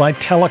be held by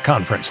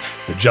teleconference.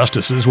 The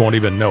justices won't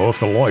even know if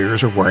the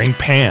lawyers are wearing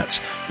pants,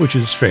 which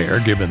is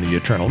fair given the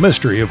eternal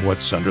mystery of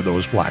what's under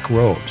those black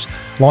robes.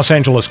 Los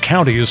Angeles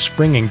County is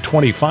springing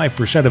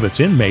 25% of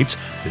its inmates.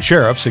 The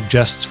sheriff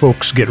suggests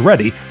folks get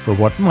ready for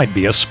what might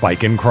be a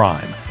spike in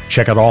crime.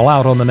 Check it all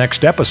out on the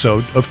next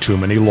episode of Too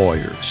Many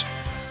Lawyers.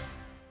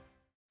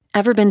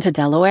 Ever been to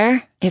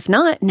Delaware? If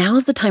not,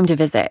 now's the time to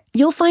visit.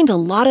 You'll find a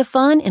lot of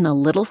fun in a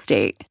little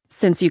state.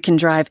 Since you can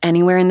drive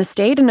anywhere in the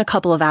state in a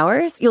couple of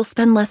hours, you'll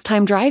spend less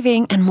time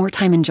driving and more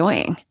time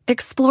enjoying.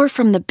 Explore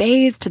from the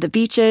bays to the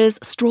beaches,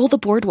 stroll the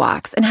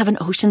boardwalks, and have an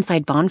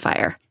oceanside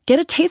bonfire. Get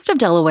a taste of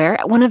Delaware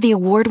at one of the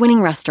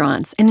award-winning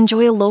restaurants and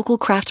enjoy a local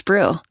craft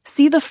brew.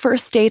 See the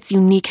first state's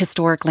unique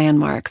historic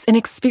landmarks and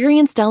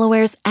experience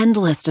Delaware's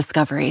endless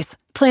discoveries.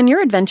 Plan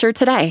your adventure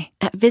today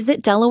at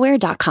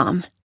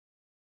visitdelaware.com.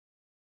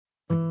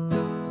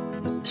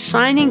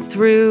 Signing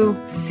through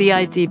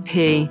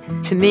CIDP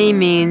to me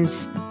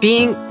means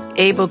being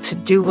able to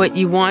do what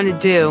you want to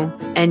do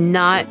and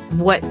not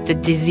what the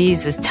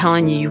disease is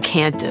telling you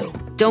can't do.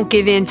 Don't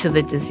give in to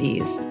the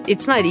disease.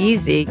 It's not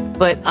easy,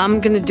 but I'm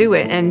going to do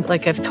it. And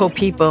like I've told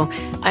people,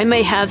 I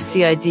may have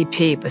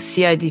CIDP, but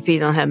CIDP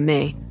don't have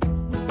me.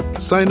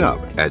 Sign up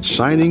at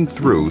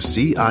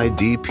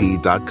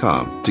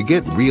shiningthroughcidp.com to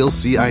get real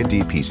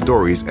CIDP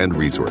stories and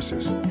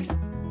resources.